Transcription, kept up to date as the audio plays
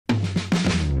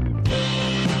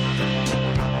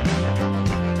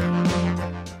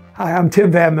Hi, I'm Tim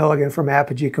Van Milligan from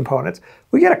Apogee Components.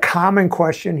 We get a common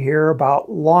question here about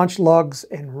launch lugs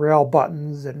and rail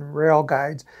buttons and rail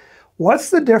guides. What's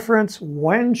the difference?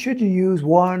 When should you use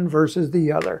one versus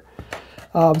the other?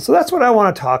 So that's what I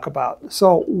want to talk about.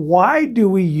 So why do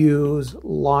we use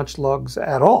launch lugs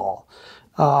at all?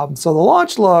 So the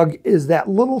launch lug is that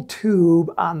little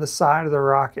tube on the side of the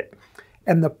rocket.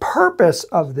 And the purpose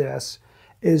of this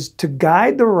is to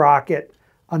guide the rocket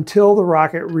until the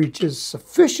rocket reaches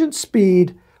sufficient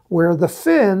speed where the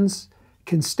fins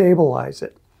can stabilize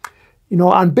it. You know,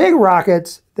 on big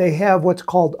rockets, they have what's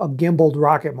called a gimbaled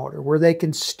rocket motor, where they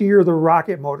can steer the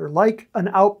rocket motor like an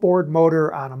outboard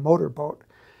motor on a motorboat.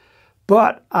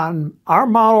 But on our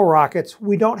model rockets,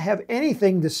 we don't have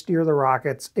anything to steer the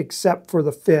rockets except for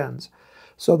the fins.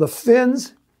 So the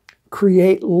fins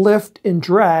create lift and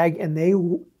drag, and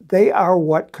they are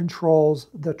what controls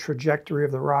the trajectory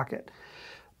of the rocket.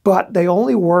 But they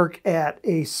only work at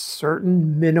a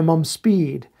certain minimum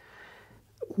speed.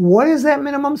 What is that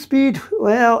minimum speed?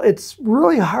 Well, it's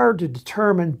really hard to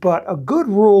determine, but a good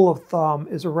rule of thumb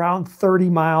is around 30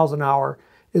 miles an hour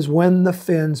is when the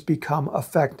fins become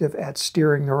effective at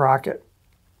steering the rocket.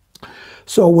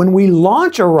 So when we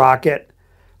launch a rocket,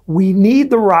 we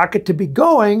need the rocket to be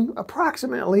going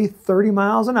approximately 30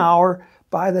 miles an hour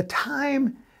by the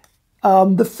time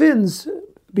the fins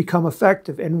become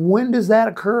effective. And when does that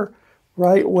occur?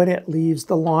 Right when it leaves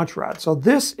the launch rod. So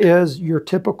this is your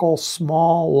typical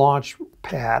small launch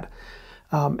pad.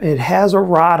 It has a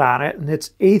rod on it, and it's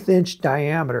 1/8 inch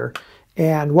diameter.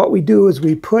 And what we do is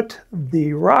we put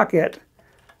the rocket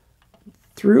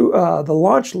through the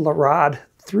launch rod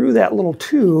through that little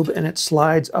tube, and it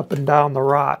slides up and down the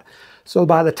rod. So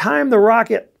by the time the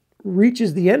rocket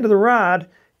reaches the end of the rod,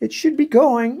 it should be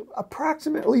going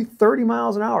approximately 30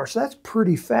 miles an hour. So that's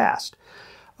pretty fast.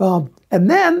 And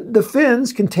then the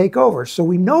fins can take over. So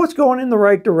we know it's going in the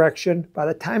right direction by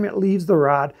the time it leaves the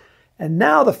rod. And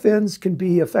now the fins can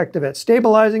be effective at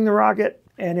stabilizing the rocket,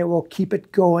 and it will keep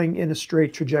it going in a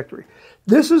straight trajectory.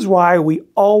 This is why we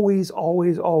always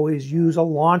use a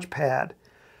launch pad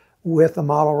with a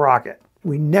model rocket.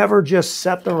 We never just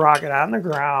set the rocket on the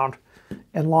ground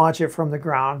and launch it from the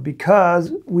ground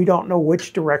because we don't know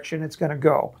which direction it's going to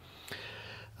go.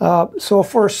 So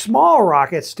for small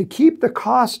rockets, to keep the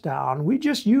cost down, we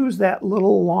just use that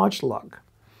little launch lug.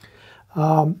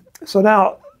 So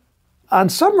now, on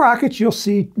some rockets, you'll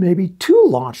see maybe 2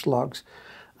 launch lugs.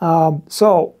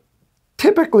 So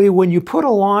typically, when you put a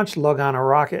launch lug on a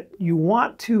rocket, you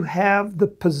want to have the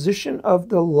position of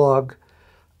the lug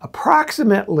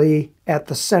approximately at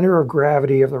the center of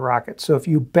gravity of the rocket. So if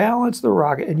you balance the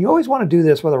rocket, and you always want to do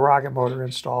this with a rocket motor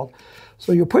installed,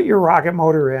 so you put your rocket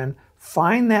motor in,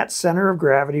 find that center of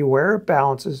gravity where it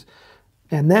balances,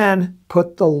 and then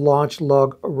put the launch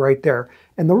lug right there.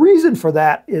 And the reason for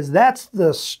that is that's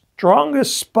the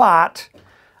strongest spot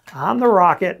on the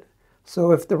rocket.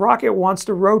 So if the rocket wants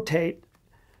to rotate,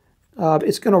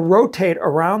 it's going to rotate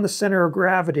around the center of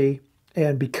gravity.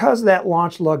 And because that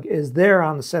launch lug is there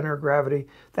on the center of gravity,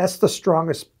 that's the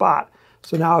strongest spot.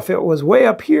 So now if it was way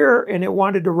up here and it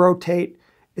wanted to rotate,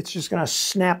 it's just going to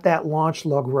snap that launch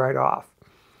lug right off.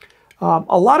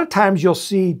 A lot of times you'll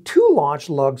see 2 launch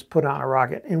lugs put on a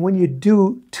rocket. And when you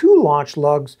do 2 launch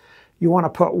lugs, you want to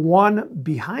put one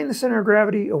behind the center of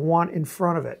gravity and one in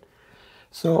front of it.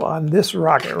 So on this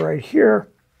rocket right here,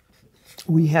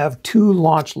 we have 2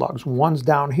 launch lugs. One's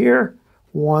down here,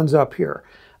 one's up here.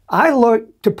 I like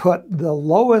to put the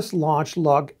lowest launch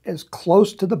lug as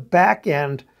close to the back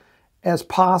end as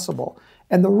possible.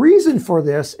 And the reason for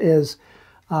this is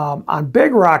on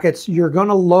big rockets, you're going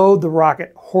to load the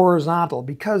rocket horizontal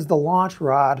because the launch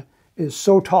rod is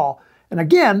so tall. And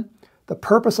again, the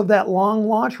purpose of that long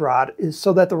launch rod is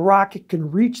so that the rocket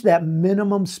can reach that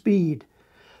minimum speed.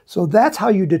 So that's how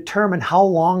you determine how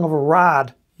long of a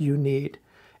rod you need,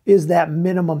 is that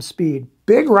minimum speed.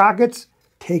 Big rockets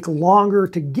take longer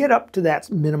to get up to that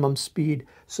minimum speed,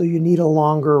 so you need a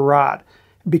longer rod.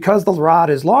 Because the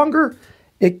rod is longer,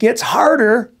 it gets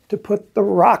harder to put the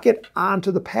rocket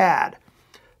onto the pad.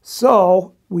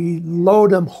 So we load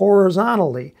them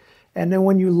horizontally. And then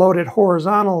when you load it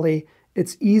horizontally,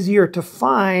 it's easier to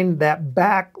find that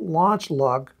back launch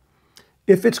lug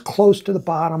if it's close to the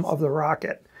bottom of the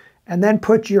rocket. And then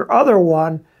put your other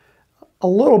one a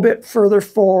little bit further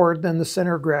forward than the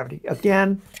center of gravity.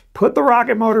 Again, put the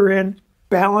rocket motor in,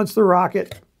 balance the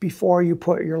rocket before you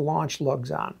put your launch lugs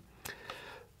on.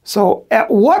 So at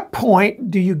what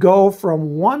point do you go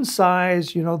from one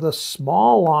size, you know, the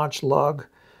small launch lug,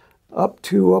 up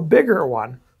to a bigger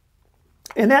one?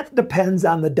 And that depends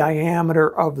on the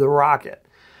diameter of the rocket.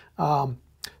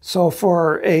 So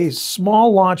for a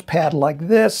small launch pad like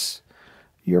this,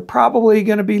 you're probably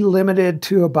going to be limited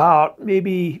to about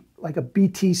maybe like a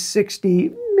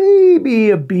BT60,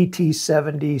 maybe a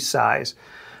BT70 size.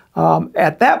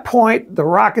 At that point, the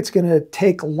rocket's going to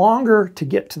take longer to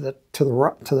get to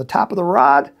the top of the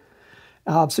rod.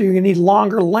 So you're going to need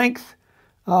longer length.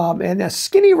 And a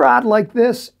skinny rod like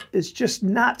this is just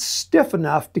not stiff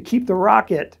enough to keep the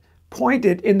rocket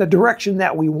pointed in the direction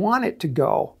that we want it to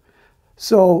go.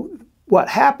 So what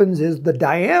happens is the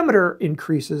diameter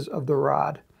increases of the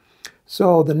rod.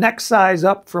 So the next size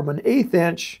up from an 1/8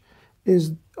 inch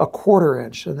is a 1/4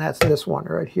 inch, and that's this one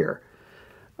right here.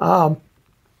 As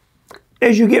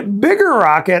you get bigger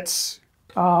rockets,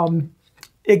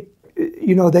 they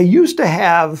used to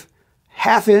have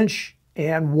 1/2 inch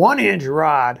and 1 inch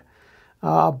rod,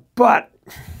 but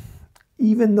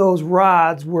even those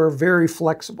rods were very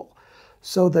flexible.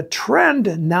 So the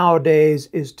trend nowadays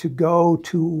is to go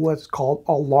to what's called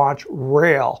a launch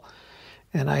rail.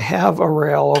 And I have a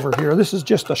rail over here. This is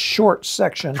just a short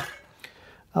section.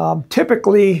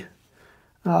 Typically,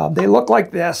 they look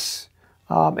like this,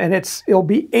 and it'll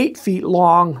be 8 feet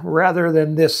long rather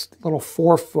than this little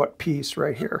 4-foot piece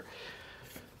right here.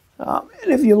 And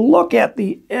if you look at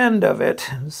the end of it,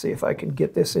 let's see if I can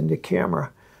get this into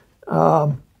camera.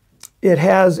 It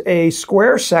has a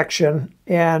square section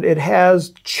and it has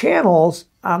channels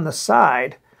on the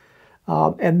side.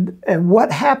 And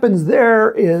what happens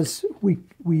there is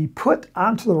we put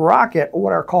onto the rocket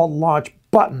what are called launch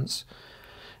buttons.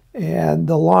 And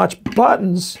the launch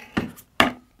buttons,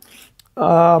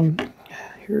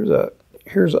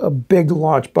 here's a big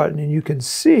launch button, and you can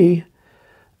see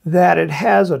that it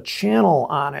has a channel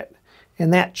on it.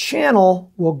 And that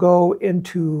channel will go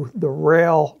into the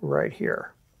rail right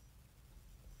here.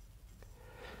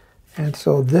 And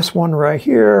so this one right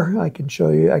here, I can show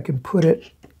you, I can put it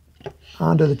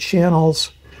onto the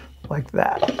channels like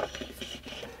that.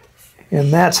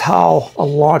 And that's how a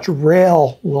launch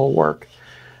rail will work.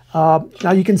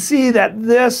 Now you can see that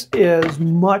this is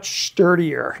much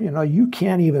sturdier. You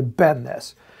can't even bend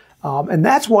this. And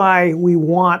that's why we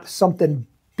want something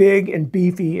big and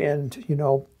beefy and,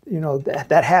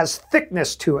 that has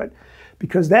thickness to it,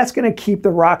 because that's going to keep the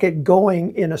rocket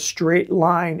going in a straight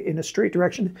line, in a straight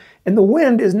direction. And the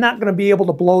wind is not going to be able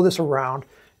to blow this around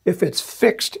if it's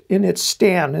fixed in its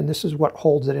stand. And this is what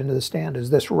holds it into the stand, is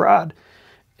this rod.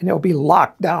 And it'll be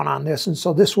locked down on this. And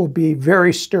so this will be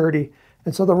very sturdy.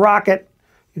 And so the rocket,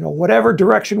 whatever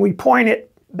direction we point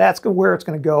it, that's where it's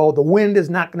going to go. The wind is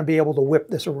not going to be able to whip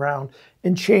this around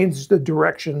and change the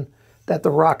direction that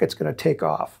the rocket's going to take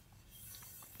off.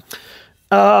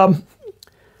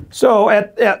 So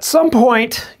at some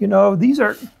point, these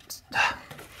are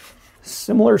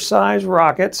similar size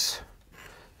rockets,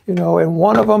 and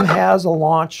one of them has a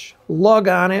launch lug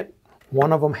on it.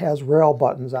 One of them has rail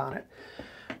buttons on it.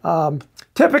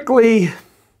 Typically,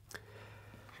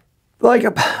 like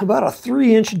about a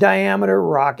 3-inch diameter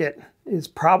rocket is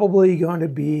probably going to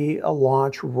be a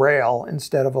launch rail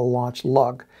instead of a launch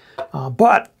lug.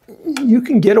 But you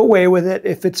can get away with it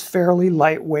if it's fairly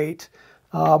lightweight.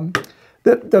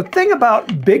 The thing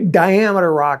about big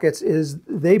diameter rockets is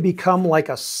they become like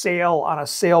a sail on a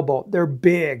sailboat. They're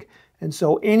big. And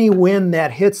so any wind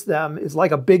that hits them is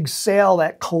like a big sail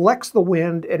that collects the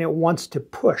wind and it wants to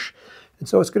push. And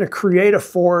so it's going to create a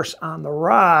force on the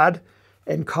rod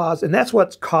and that's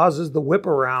what causes the whip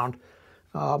around.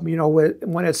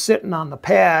 When it's sitting on the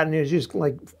pad and it's just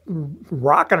like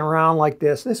rocking around like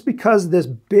this, it's because this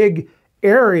big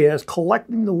area is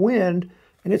collecting the wind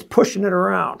and it's pushing it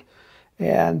around.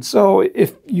 And so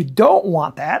if you don't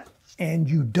want that, and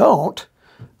you don't,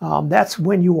 that's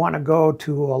when you want to go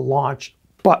to a launch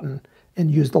button and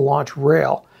use the launch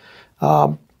rail.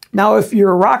 Now, if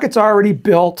your rocket's already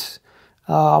built,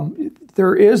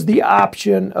 there is the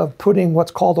option of putting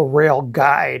what's called a rail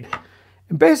guide.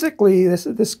 And basically,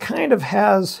 this kind of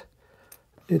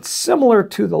it's similar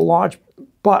to the launch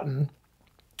button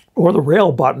or the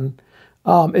rail button.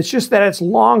 It's just that it's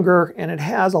longer and it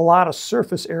has a lot of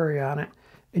surface area on it.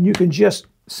 And you can just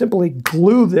simply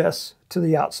glue this to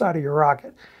the outside of your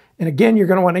rocket. And again, you're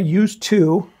going to want to use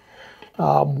 2.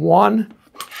 One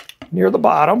near the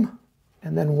bottom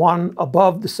and then one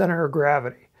above the center of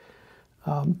gravity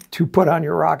to put on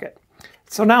your rocket.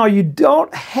 So now you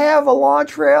don't have a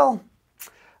launch rail.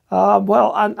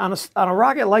 Well, on a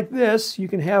rocket like this, you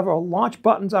can have launch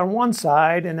buttons on one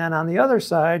side, and then on the other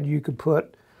side, you could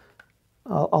put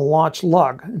a launch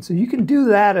lug. And so you can do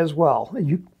that as well.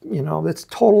 It's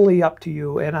totally up to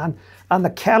you. And on the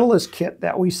Catalyst kit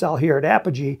that we sell here at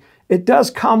Apogee, it does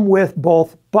come with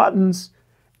both buttons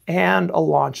and a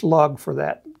launch lug for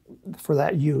that for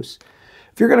that use.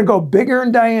 If you're going to go bigger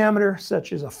in diameter,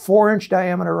 such as a 4-inch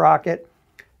diameter rocket,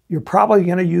 you're probably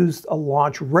going to use a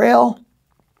launch rail.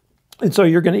 And so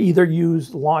you're going to either use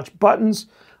the launch buttons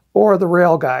or the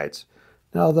rail guides.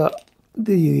 Now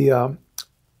the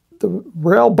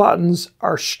rail buttons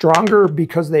are stronger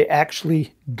because they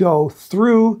actually go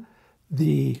through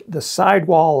the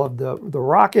sidewall of the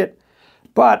rocket.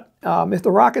 But if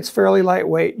the rocket's fairly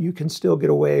lightweight, you can still get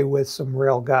away with some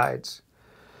rail guides.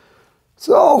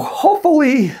 So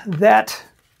hopefully that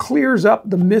clears up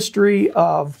the mystery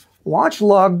of launch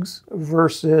lugs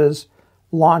versus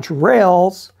launch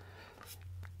rails.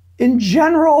 In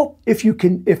general,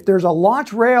 if there's a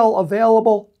launch rail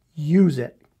available, use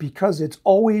it because it's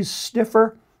always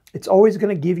stiffer. It's always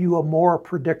going to give you a more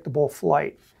predictable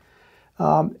flight.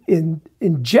 In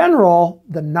general,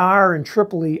 the NAR and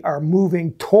Tripoli are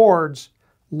moving towards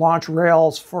launch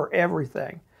rails for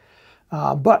everything.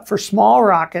 But for small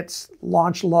rockets,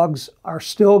 launch lugs are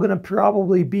still going to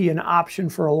probably be an option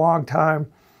for a long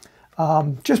time,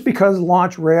 just because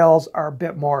launch rails are a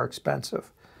bit more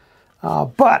expensive.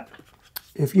 But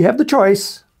if you have the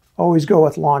choice, always go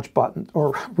with launch buttons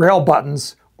or rail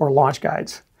buttons or launch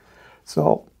guides.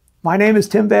 So my name is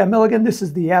Tim Van Milligan. This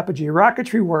is the Apogee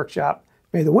Rocketry Workshop.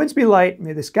 May the winds be light,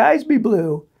 may the skies be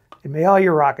blue, and may all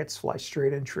your rockets fly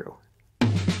straight and true.